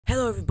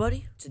Hello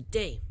everybody,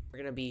 today we're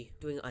gonna be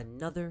doing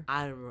another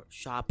item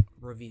shop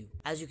review.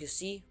 As you can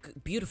see,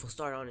 beautiful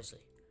start honestly.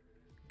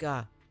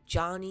 Got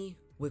Johnny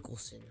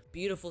Wickelson.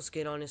 Beautiful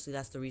skin honestly,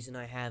 that's the reason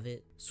I have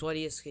it.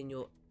 Sweatiest skin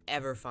you'll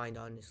ever find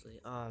honestly.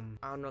 I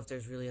don't know if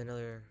there's really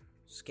another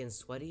skin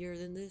sweatier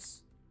than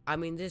this. I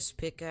mean this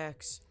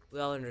pickaxe, we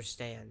all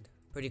understand.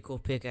 Pretty cool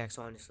pickaxe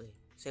honestly.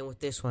 Same with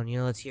this one,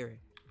 let's hear it.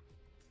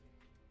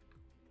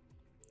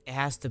 It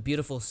has the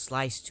beautiful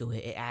slice to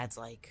it, it adds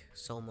like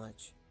so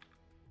much.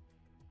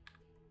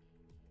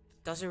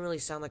 Doesn't really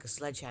sound like a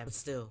sledgehammer, but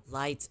still,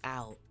 lights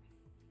out.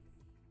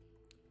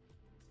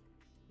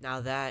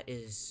 Now that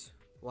is,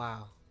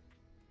 wow.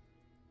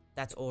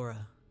 That's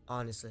aura,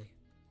 honestly.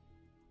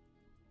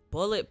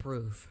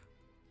 Bulletproof.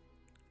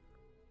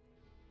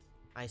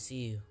 I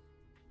see you.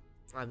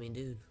 I mean,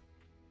 dude.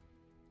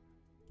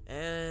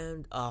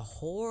 And a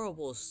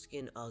horrible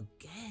skin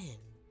again.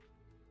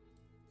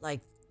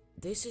 Like,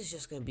 this is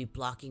just gonna be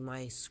blocking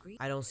my screen.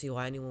 I don't see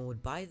why anyone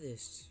would buy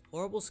this.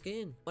 Horrible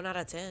skin. 1 out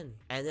of 10.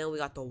 And then we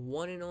got the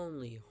one and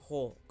only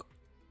Hulk.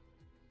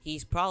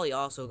 He's probably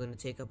also gonna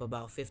take up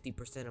about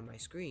 50% of my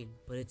screen,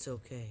 but it's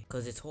okay,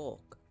 cause it's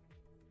Hulk.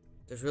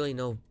 There's really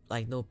no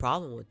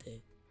problem with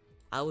it.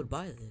 I would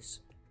buy this.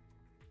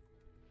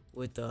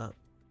 With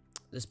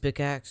this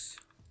pickaxe.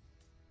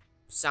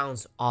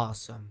 Sounds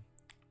awesome.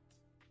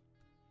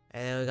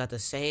 And then we got the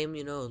same,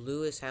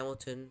 Lewis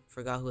Hamilton.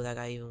 Forgot who that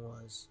guy even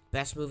was.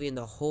 Best movie in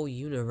the whole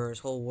universe,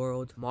 whole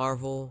world.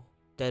 Marvel,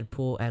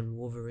 Deadpool, and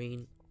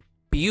Wolverine.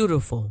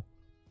 Beautiful.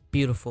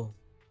 Beautiful.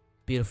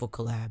 Beautiful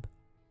collab.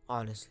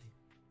 Honestly.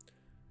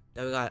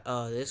 Then we got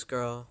this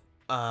girl.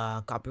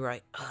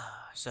 Copyright.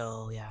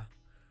 So yeah.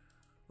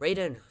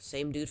 Raiden,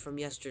 same dude from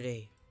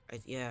yesterday.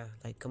 Yeah,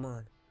 like come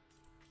on.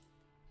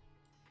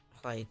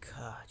 Like,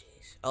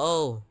 jeez.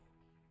 Oh.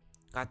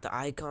 Got the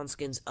icon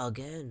skins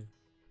again.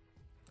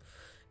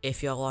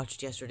 If y'all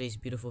watched yesterday's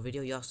beautiful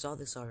video, y'all saw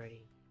this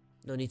already.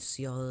 No need to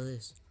see all of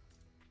this.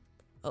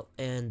 Oh,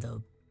 and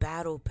the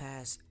Battle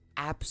Pass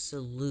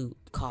absolute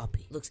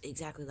copy. Looks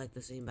exactly like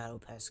the same Battle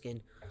Pass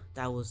skin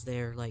that was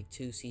there like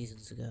 2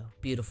 seasons ago.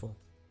 Beautiful.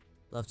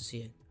 Love to see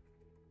it.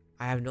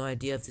 I have no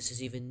idea if this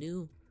is even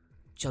new.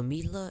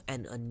 Jamila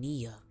and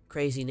Ania.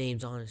 Crazy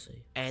names,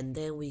 honestly. And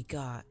then we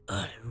got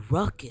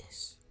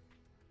Ruckus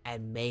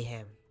and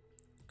Mayhem.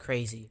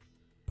 Crazy.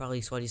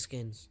 Probably sweaty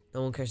skins.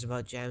 No one cares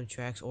about jam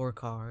tracks or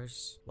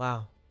cars.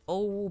 Wow.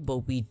 Oh, but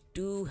we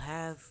do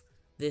have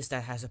this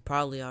that has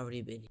probably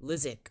already been.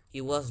 Lizik.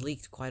 He was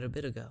leaked quite a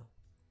bit ago.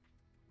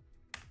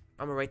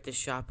 I'm gonna rate this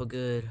shop a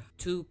good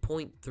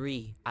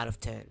 2.3 out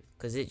of 10.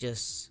 Because it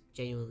just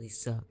genuinely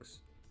sucks.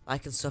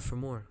 Like and sub for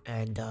more.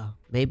 And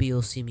maybe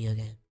you'll see me again.